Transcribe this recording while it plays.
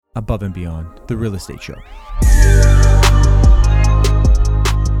Above and Beyond, the real estate show.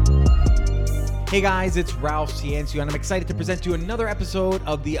 Hey guys, it's Ralph Ciencio, and I'm excited to present to you another episode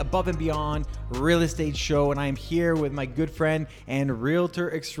of the Above and Beyond Real Estate Show. And I am here with my good friend and realtor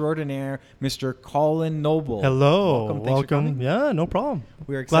extraordinaire, Mr. Colin Noble. Hello. Welcome. Yeah, no problem.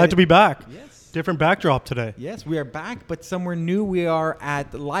 We're excited. Glad to be back. Yes. Different backdrop today. Yes, we are back, but somewhere new. We are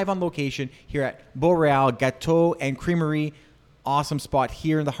at live on location here at Boréal Gâteau Creamery. Awesome spot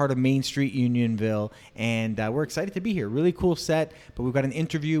here in the heart of Main Street, Unionville, and we're excited to be here. Really cool set, but we've got an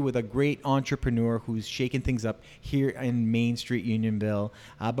interview with a great entrepreneur who's shaking things up here in Main Street, Unionville.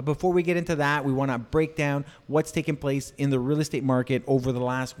 But before we get into that, we want to break down what's taken place in the real estate market over the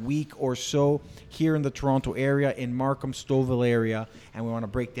last week or so here in the Toronto area, in Markham, Stouffville area, and we want to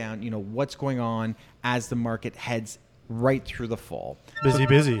break down, what's going on as the market heads right through the fall.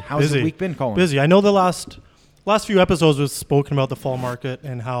 Busy. How's the week been, Colin? Busy. I know the last few episodes was spoken about the fall market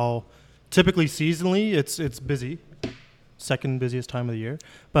and how typically seasonally it's busy, second busiest time of the year.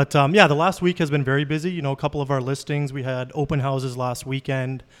 But the last week has been very busy. A couple of our listings, we had open houses last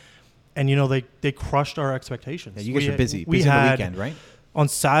weekend, and they crushed our expectations. Yeah, you guys are busy. Busy on the weekend, right? On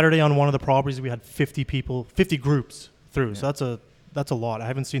Saturday on one of the properties, we had 50 groups through. Yeah. So that's a lot. I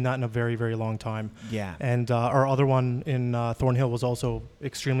haven't seen that in a very, very long time. Yeah. And our other one in Thornhill was also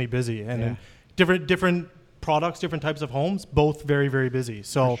extremely busy, and different products, different types of homes, both very, very busy.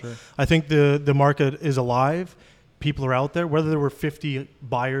 So sure. I think the market is alive. People are out there, whether there were 50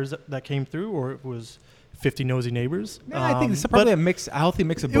 buyers that came through or it was 50 nosy neighbors. Yeah, I think it's probably a healthy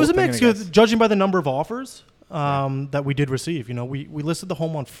mix of both. It was a mix, judging by the number of offers that we did receive. We listed the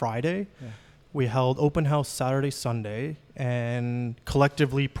home on Friday. Yeah. We held open house Saturday, Sunday, and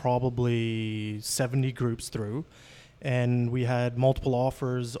collectively probably 70 groups through. And we had multiple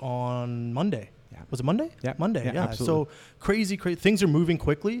offers on Monday. Was it Monday? Yeah. Monday, yeah. Absolutely. So crazy. Things are moving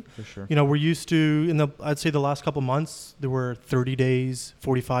quickly. For sure. We're used to, I'd say the last couple months, there were 30 days,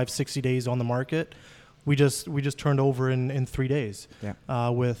 45, 60 days on the market. We just turned over in 3 days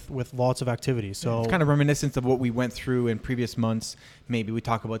with lots of activity. So it's kind of reminiscent of what we went through in previous months. Maybe we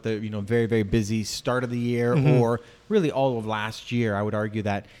talk about the very, very busy start of the year or really all of last year. I would argue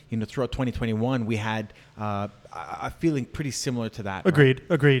that throughout 2021 we had a feeling pretty similar to that.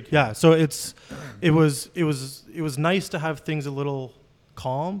 Agreed. Yeah. So it was nice to have things a little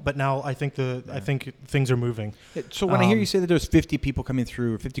calm, but now I think things are moving. So when I hear you say that there's 50 people coming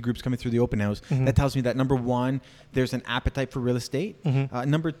through, 50 groups coming through the open house, that tells me that number one, there's an appetite for real estate.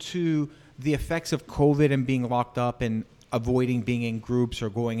 Number two, the effects of COVID and being locked up and avoiding being in groups or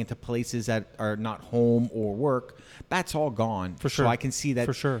going into places that are not home or work, that's all gone. For sure. So I can see that.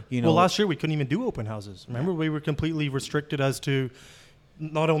 For sure. Well, last year we couldn't even do open houses. Remember, we were completely restricted as to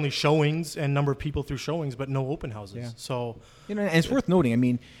not only showings and number of people through showings, but no open houses. Yeah. So, and it's worth noting. I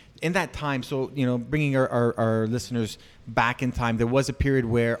mean, in that time, so, bringing our listeners back in time, there was a period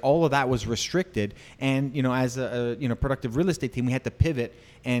where all of that was restricted. And, as a productive real estate team, we had to pivot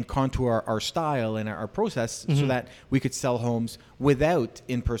and contour our style and our process so that we could sell homes without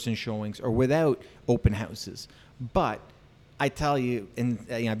in-person showings or without open houses. But I tell you,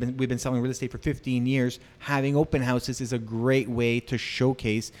 we've been selling real estate for 15 years. Having open houses is a great way to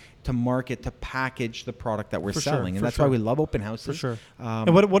showcase, to market, to package the product that we're selling. And that's why we love open houses. For sure.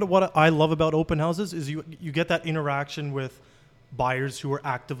 And what I love about open houses is you get that interaction with buyers who are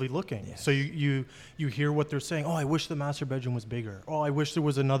actively looking. Yes. So you hear what they're saying. Oh, I wish the master bedroom was bigger. Oh, I wish there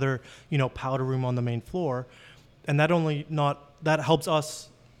was another, powder room on the main floor. And that helps us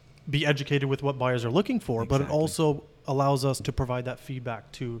be educated with what buyers are looking for, but it also allows us to provide that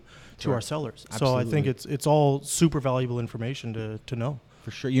feedback to our sellers. Absolutely. So I think it's all super valuable information to know.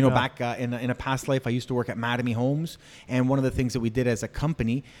 For sure. Back in a past life, I used to work at Mattamy Homes. And one of the things that we did as a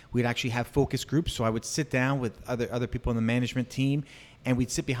company, we'd actually have focus groups. So I would sit down with other people in the management team, and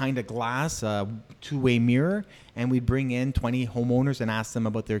we'd sit behind a glass, two-way mirror, and we'd bring in 20 homeowners and ask them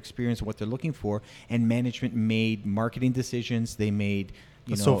about their experience and what they're looking for. And management made marketing decisions. They made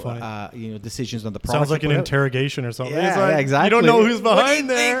so funny. Decisions on the product. Sounds like an interrogation or something. Yeah, exactly. You don't know who's behind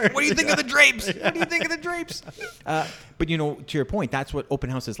there. What do you think of the drapes? What do you think of the drapes? But to your point, that's what open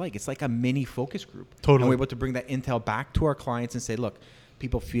house is like. It's like a mini focus group. Totally. And we're able to bring that intel back to our clients and say, look,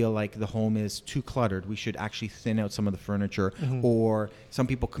 people feel like the home is too cluttered. We should actually thin out some of the furniture. Or some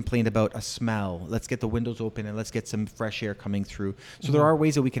people complained about a smell. Let's get the windows open and let's get some fresh air coming through. So there are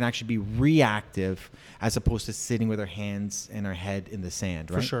ways that we can actually be reactive as opposed to sitting with our hands and our head in the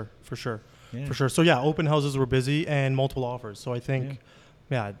sand, right? For sure. So open houses were busy and multiple offers. So I think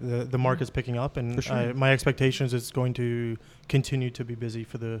the market's picking up, and my expectation is it's going to continue to be busy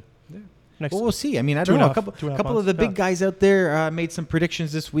for the Well, we'll see. I mean, I two don't and know. a half- two and A a half couple of the months, big guys out there made some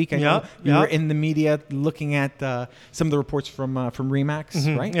predictions this week. I know you were in the media looking at some of the reports from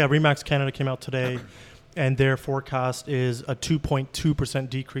Remax, right? Yeah, Remax Canada came out today, and their forecast is a 2.2%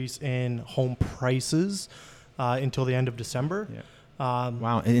 decrease in home prices until the end of December. Yeah.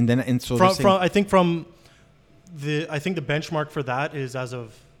 Wow. And so I think the benchmark for that is as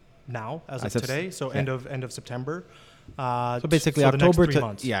of now, as of today, so end of September. So basically the October next 3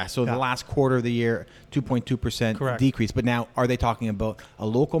 months. The last quarter of the year, 2.2% decrease. But now, are they talking about a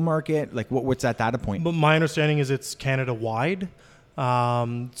local market? Like, what's that data point? But my understanding is it's Canada-wide.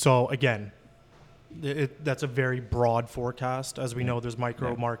 So again, that's a very broad forecast. As we know, there's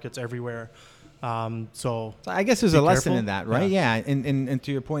micro markets everywhere. So I guess there's a lesson in that, right? Yeah. And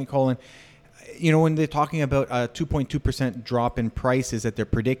to your point, Colin, you know, when they're talking about a 2.2% drop in prices that they're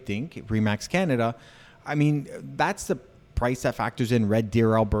predicting, Remax Canada, I mean, that's the price that factors in Red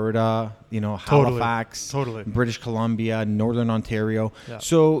Deer, Alberta, you know, Halifax, British Columbia, Northern Ontario. Yeah.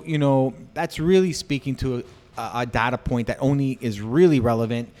 So, you know, that's really speaking to a data point that only is really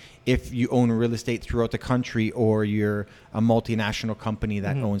relevant if you own real estate throughout the country or you're a multinational company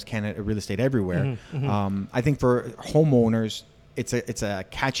that owns real estate everywhere. I think for homeowners, it's a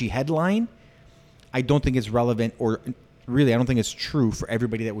catchy headline. I don't think it's relevant, or really, I don't think it's true for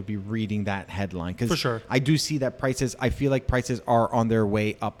everybody that would be reading that headline. Because I do see that I feel like prices are on their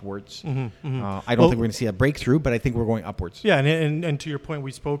way upwards. I don't think we're going to see a breakthrough, but I think we're going upwards. Yeah, and to your point,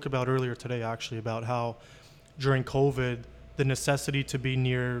 we spoke about earlier today, actually, about how during COVID, the necessity to be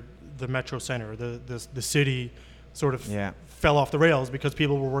near the metro center, the city sort of fell off the rails because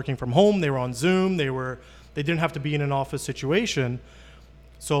people were working from home, they were on Zoom, they didn't have to be in an office situation.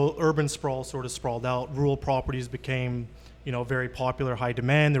 So urban sprawl sort of sprawled out. Rural properties became, you know, very popular, high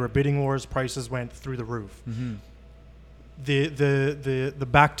demand. There were bidding wars. Prices went through the roof. The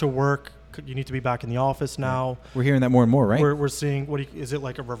back to work. You need to be back in the office now. We're hearing that more and more, right? We're seeing is it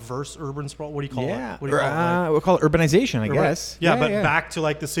like a reverse urban sprawl? What do you call it? What do you call it? We'll call it urbanization, I guess. Yeah, but back to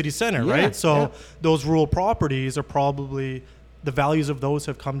like the city center, right? So those rural properties are probably, the values of those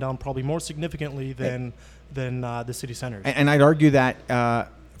have come down probably more significantly than the city centers. And I'd argue that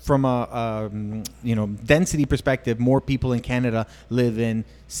from a density perspective, more people in Canada live in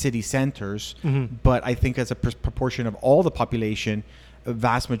city centers. But I think as a proportion of all the population, a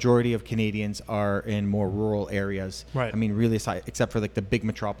vast majority of Canadians are in more rural areas. Right. I mean, really, except for like the big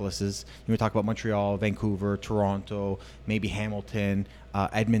metropolises. We talk about Montreal, Vancouver, Toronto, maybe Hamilton,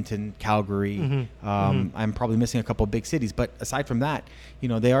 Edmonton, Calgary. I'm probably missing a couple of big cities, but aside from that, you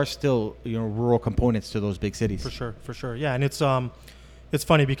know, they are still, you know, rural components to those big cities. For sure. Yeah, and it's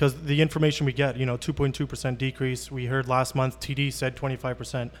funny because the information we get, you know, 2.2% decrease. We heard last month TD said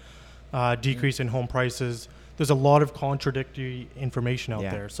 25% decrease in home prices. There's a lot of contradictory information out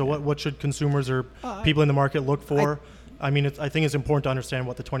there. So what should consumers or people in the market look for? I think it's important to understand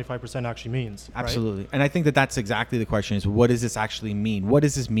what the 25% actually means. Absolutely. Right? And I think that's exactly the question is, what does this actually mean? What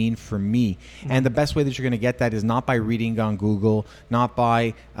does this mean for me? And the best way that you're going to get that is not by reading on Google, not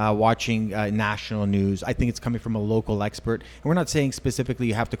by watching national news. I think it's coming from a local expert. And we're not saying specifically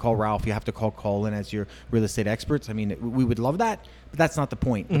you have to call Ralph, you have to call Colin as your real estate experts. I mean, we would love that, but that's not the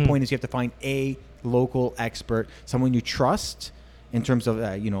point. The point is you have to find a local expert, someone you trust in terms of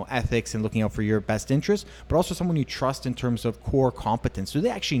ethics and looking out for your best interests, but also someone you trust in terms of core competence. Do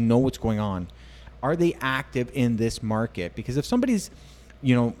they actually know what's going on? Are they active in this market? Because if somebody's,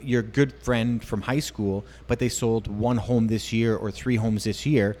 you know, your good friend from high school, but they sold one home this year or 3 homes this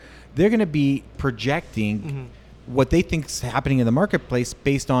year, they're going to be projecting what they think is happening in the marketplace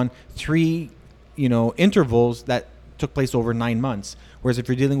based on 3, intervals that took place over 9 months. Whereas if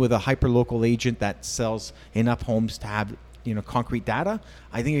you're dealing with a hyper-local agent that sells enough homes to have, concrete data,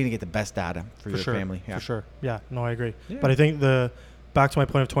 I think you're going to get the best data for your family. Yeah. For sure. Yeah, no, I agree. Yeah. But I think back to my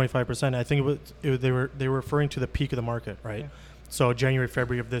point of 25%, I think they were referring to the peak of the market, right? Yeah. So January,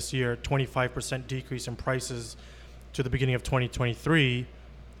 February of this year, 25% decrease in prices to the beginning of 2023.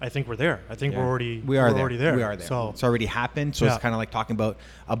 I think we're there. I think we're already there. We are there. So it's already happened. So it's kind of like talking about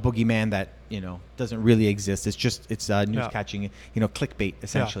a boogeyman that, doesn't really exist. It's news catching, clickbait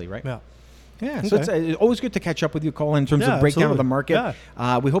essentially, right? Yeah. Yeah, so it's always good to catch up with you, Colin, in terms of breakdown of the market.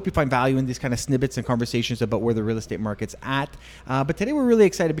 Yeah. We hope you find value in these kind of snippets and conversations about where the real estate market's at. But today we're really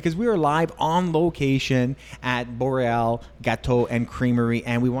excited because we are live on location at Boréal Gâteau and Creamery,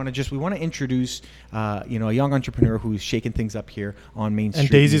 and we want to introduce a young entrepreneur who's shaking things up here on Main Street.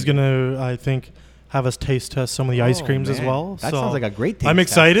 And Daisy's going to, I think, have us taste test some of the ice creams as well. That sounds like a great taste. I'm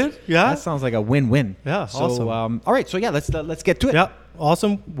excited. Test. Yeah, that sounds like a win-win. Yeah, so, awesome. All right, so let's get to it. Yeah,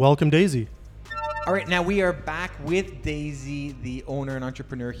 awesome. Welcome, Daisy. All right, now we are back with Daisy, the owner and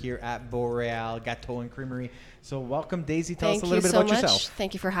entrepreneur here at Boréal Gâteau Creamery. So welcome, Daisy. Tell us a little bit about yourself.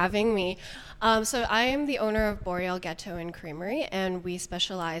 Thank you for having me. So I am the owner of Boréal Gâteau Creamery, and we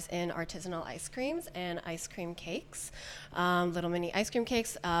specialize in artisanal ice creams and ice cream cakes, little mini ice cream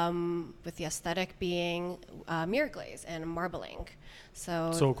cakes, with the aesthetic being mirror glaze and marbling.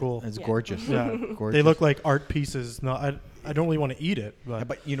 So cool. It's gorgeous. Yeah, gorgeous. They look like art pieces. No, I don't really want to eat it, but, Yeah,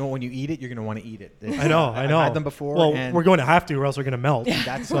 but you know, when you eat it, you're going to want to eat it. I know. I've had them before. Well, and we're going to have to, or else we're going to melt.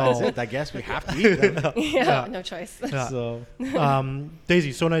 that's it. I guess we have to eat them. Yeah, no choice. Yeah. So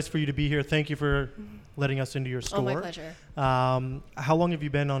Daisy, so nice for you to be here. Thank you for letting us into your store. Oh, my pleasure. How long have you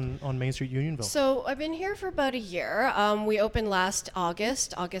been on Main Street, Unionville? So I've been here for about a year. We opened last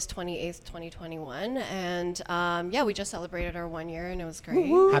August 28th, 2021. And yeah, we just celebrated our 1 year, and it was great.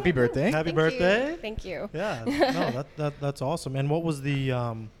 Woo-hoo. Happy birthday. Happy Thank birthday. you. Thank you. Yeah, no, that's awesome. And what was the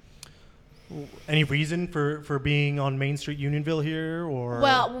any reason for being on Main Street, Unionville here, or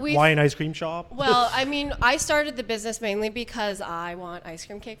why an ice cream shop? Well, I mean, I started the business mainly because I want ice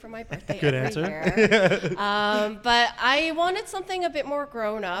cream cake for my birthday Good every answer. year. But I wanted something a bit more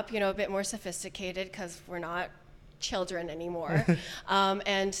grown up, a bit more sophisticated, because we're not children anymore,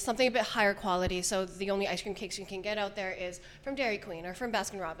 and something a bit higher quality. So the only ice cream cakes you can get out there is from Dairy Queen or from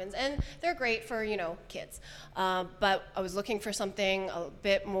Baskin Robbins, and they're great for kids. But I was looking for something a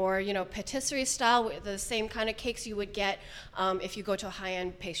bit more patisserie style, with the same kind of cakes you would get if you go to a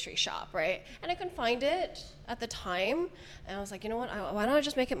high-end pastry shop, right? And I couldn't find it at the time, and I was like, you know what? Why don't I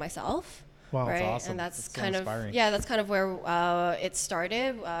just make it myself? Wow, right? that's awesome. And that's so kind inspiring. of that's kind of where it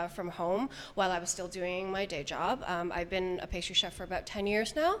started from home while I was still doing my day job. I've been a pastry chef for about 10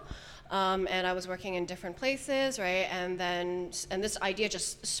 years now, and I was working in different places, right? And this idea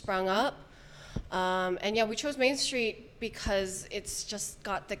just sprung up, and yeah, we chose Main Street because it's just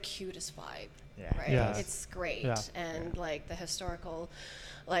got the cutest vibe. Yeah. Right. Yes. It's great, Yeah. and like the historical,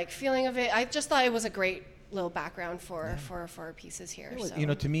 feeling of it. I just thought it was a great little background for our pieces here. Well,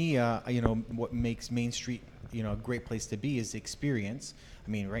 So. to me, what makes Main Street, a great place to be is the experience.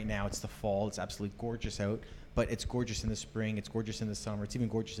 I mean, right now it's the fall; it's absolutely gorgeous out. But it's gorgeous in the spring. It's gorgeous in the summer. It's even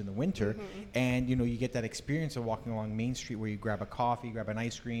gorgeous in the winter. Mm-hmm. And you get that experience of walking along Main Street where you grab a coffee, grab an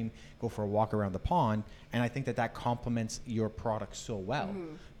ice cream, go for a walk around the pond. And I think that complements your product so well,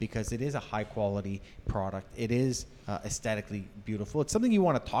 because it is a high quality product. It is aesthetically beautiful. It's something you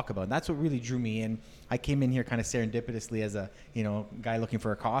want to talk about. And that's what really drew me in. I came in here kind of serendipitously as a guy looking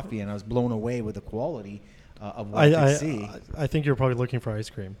for a coffee, and I was blown away with the quality of what I could see. I think you're probably looking for ice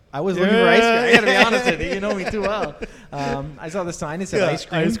cream. I was looking for ice cream. I got to be honest with you. You know me too well. I saw the sign. It said ice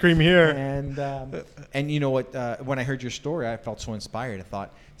cream. Ice cream here. And you know what? When I heard your story, I felt so inspired. I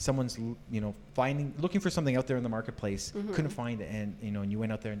thought someone's looking for something out there in the marketplace, couldn't find it, and you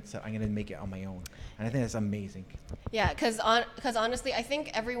went out there and said, I'm going to make it on my own. And I think that's amazing. Yeah, because honestly, I think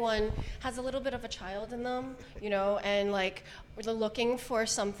everyone has a little bit of a child in them, and they're looking for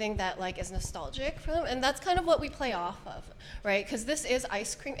something that is nostalgic for them, and that's kind of what we play off of, right? Because this is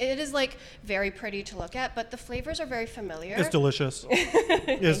ice cream. It is very pretty to look at, but the flavors are very familiar. It's delicious.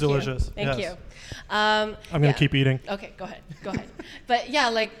 It's delicious. Thank you. I'm gonna keep eating. Okay, go ahead. But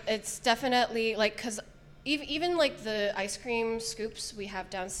yeah, it's definitely because even the ice cream scoops we have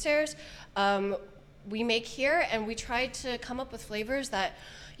downstairs, we make here, and we try to come up with flavors that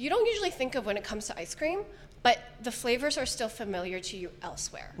you don't usually think of when it comes to ice cream, but the flavors are still familiar to you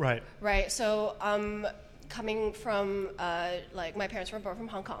elsewhere. Right. Right. So coming from my parents were born from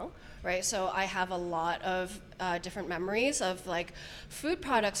Hong Kong, right? So I have a lot of different memories of food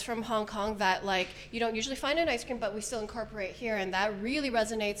products from Hong Kong that you don't usually find in ice cream, but we still incorporate here, and that really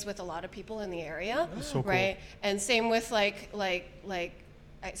resonates with a lot of people in the area. That's so cool. Right. And same with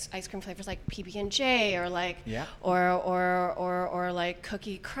ice cream flavors like PB&J or or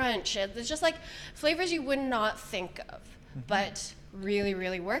Cookie Crunch. There's just flavors you would not think of, but really,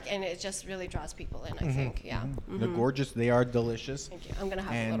 really work, and it just really draws people in, I think. Yeah. They're gorgeous. They are delicious. Thank you. I'm gonna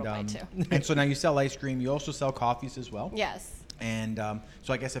have a little bite too. And so now you sell ice cream. You also sell coffees as well. Yes. And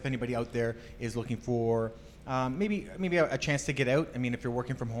so I guess if anybody out there is looking for maybe a chance to get out, I mean, if you're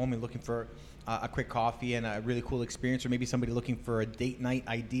working from home and looking for a quick coffee and a really cool experience, or maybe somebody looking for a date night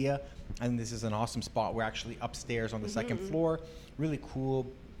idea, and this is an awesome spot. We're actually upstairs on the second floor. Really cool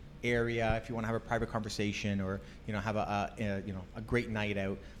area if you want to have a private conversation or have a great night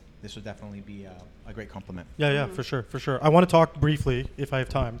out. This would definitely be a great compliment. Yeah, for sure. I want to talk briefly, if I have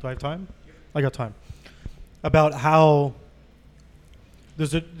time. Do I have time? I got time. About how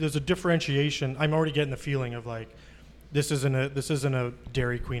there's a differentiation. I'm already getting the feeling of this isn't a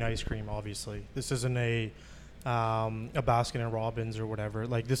Dairy Queen ice cream, obviously. This isn't a Baskin and Robbins or whatever.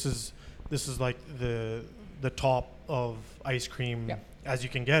 This is this is like the top of ice cream Yeah. as you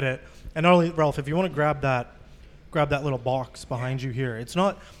can get it. And not only, Ralph, if you want to grab that little box behind you here, it's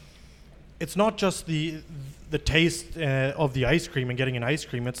not just the taste of the ice cream and getting an ice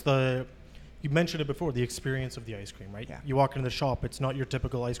cream. It's you mentioned it before, the experience of the ice cream, right? Yeah. You walk into the shop, it's not your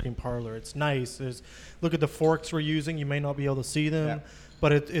typical ice cream parlor. It's nice. Look at the forks we're using. You may not be able to see them, Yeah.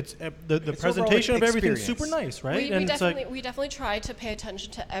 but it's the It's presentation of overall everything's experience. super nice, right? We And it's definitely, try to pay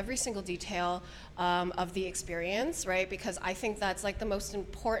attention to every single detail of the experience, right? Because I think that's like the most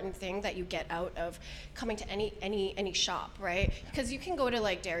important thing that you get out of coming to any shop, right? Because you can go to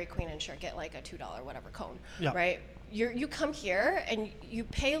like Dairy Queen and sure get like a $2 whatever cone, Yeah. right? You come here and you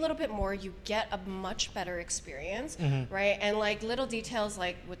pay a little bit more, you get a much better experience, right? And like little details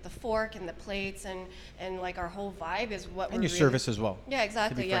like with the fork and the plates and like our whole vibe is what And we're your really, service as well. Yeah, To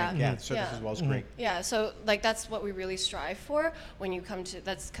exactly. be Yeah. frank. Yeah, service Yeah. as well is great. Yeah, so like that's what we really strive for when you come to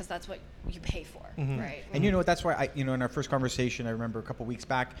because that's what you pay for, right? And you know what? That's why in our first conversation, I remember a couple weeks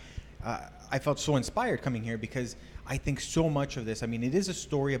back, I felt so inspired coming here because I think so much of this. I mean, it is a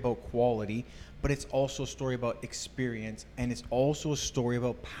story about quality, but it's also a story about experience, and it's also a story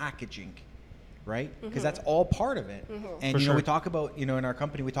about packaging, right? Because that's all part of it. And For we sure. talk about in our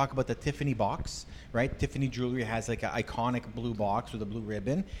company we talk about the Tiffany box, right? Tiffany Jewelry has like an iconic blue box with a blue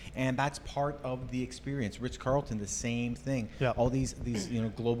ribbon, and that's part of the experience. Ritz-Carlton, the same thing. Yeah. All these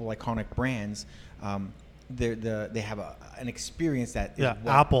global iconic brands. They have an experience that is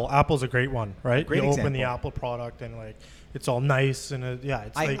Apple's a great one, right? Great you open the example. Apple product and like it's all nice and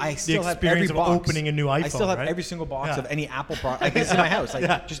it's like I the still have experience every of box. opening a new iPhone. I still have right? every single box Yeah. of any Apple product. Like it's in my house,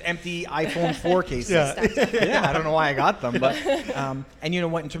 like just empty iPhone 4 cases. Yeah. Yeah, I don't know why I got them, but and you know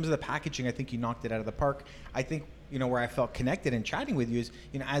what? In terms of the packaging, I think you knocked it out of the park. I think where I felt connected in chatting with you is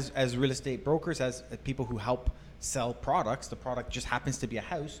as real estate brokers, as people who help sell products. The product just happens to be a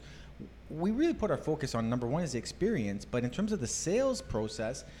house. We really put our focus on number one is the experience, but in terms of the sales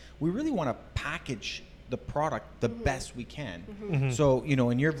process, we really want to package the product the best we can. So,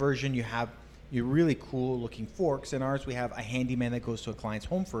 in your version, you have your really cool looking forks. In ours, we have a handyman that goes to a client's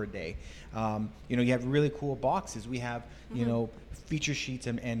home for a day. You have really cool boxes. We have, feature sheets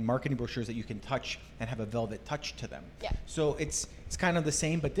and marketing brochures that you can touch and have a velvet touch to them. Yeah. So it's kind of the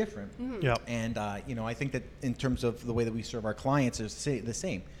same but different. Yeah. And, I think that in terms of the way that we serve our clients, it's the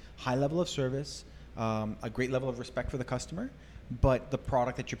same. High level of service, a great level of respect for the customer, but the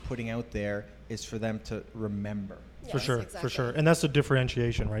product that you're putting out there is for them to remember. For Yes, sure, exactly. for sure, and that's the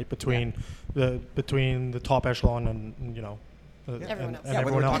differentiation, right, between the top echelon and Everyone else. Yeah, whether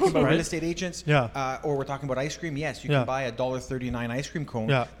everyone we're else, talking about right? real estate agents, or we're talking about ice cream. Yes, you Yeah. can buy a $1.39 ice cream cone.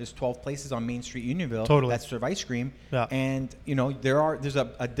 Yeah. There's 12 places on Main Street, Unionville, Totally. that serve ice cream. Yeah. And there's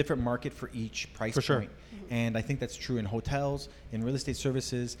a different market for each price For sure. point. And I think that's true in hotels, in real estate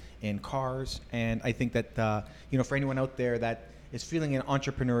services, in cars. And I think that for anyone out there that is feeling an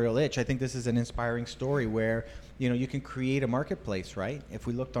entrepreneurial itch, I think this is an inspiring story where you can create a marketplace, right? If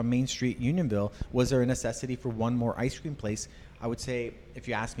we looked on Main Street, Unionville, was there a necessity for one more ice cream place? I would say if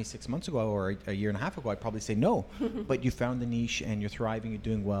you asked me 6 months ago or a year and a half ago, I'd probably say no. But you found the niche and you're thriving, you're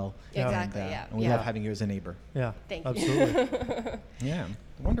doing well. Exactly, And, yeah. and we love having you as a neighbor. Yeah, Thank you. absolutely. Yeah,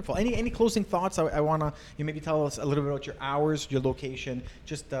 wonderful. Any closing thoughts? I want to maybe tell us a little bit about your hours, your location,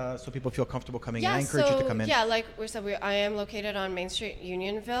 just so people feel comfortable coming in. I encourage you to come in. Yeah, like we said, I am located on Main Street,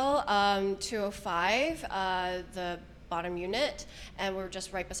 Unionville, 205, the bottom unit, and we're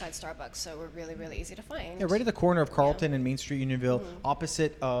just right beside Starbucks, so we're really, really easy to find. Yeah, right at the corner of Carlton and Main Street, Unionville,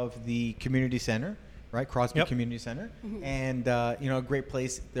 opposite of the community center, right? Crosby Yep. Community Center. And, a great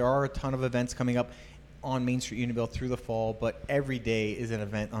place. There are a ton of events coming up on Main Street, Unionville through the fall, but every day is an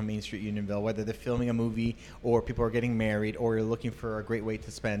event on Main Street, Unionville, whether they're filming a movie or people are getting married or you're looking for a great way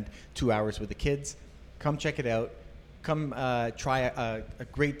to spend 2 hours with the kids. Come check it out. Come try a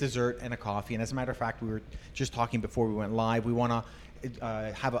great dessert and a coffee. And as a matter of fact, we were just talking before we went live. We want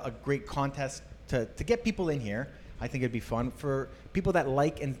to have a great contest to get people in here. I think it'd be fun. For people that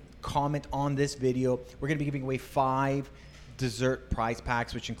like and comment on this video, we're going to be giving away 5 dessert prize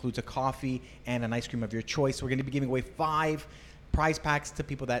packs, which includes a coffee and an ice cream of your choice. We're going to be giving away 5 prize packs to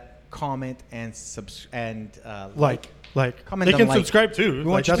people that comment and like Comment they and can like. subscribe too. We Like,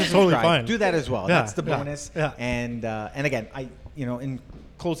 want you that's to totally subscribe. fine. Do that as well. Yeah, That's the yeah, bonus. yeah. And again, in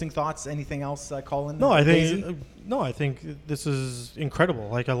closing thoughts, anything else, Colin? No, I Daisy? think No, I think this is incredible.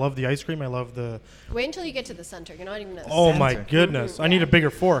 Like, I love the ice cream. I love the... Wait until you get to the center. You're not even at the Oh center. my goodness! I need a bigger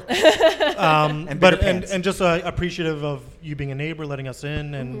fork. And better pants. and just appreciative of you being a neighbor, letting us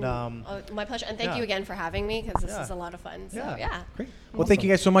in, and Oh, my pleasure. And thank you again for having me, because this is a lot of fun. So, yeah. Great. Well, thank you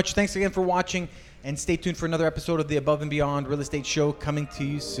guys so much. Thanks again for watching, and stay tuned for another episode of the Above and Beyond Real Estate Show coming to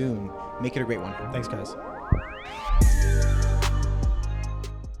you soon. Make it a great one. thanks, guys.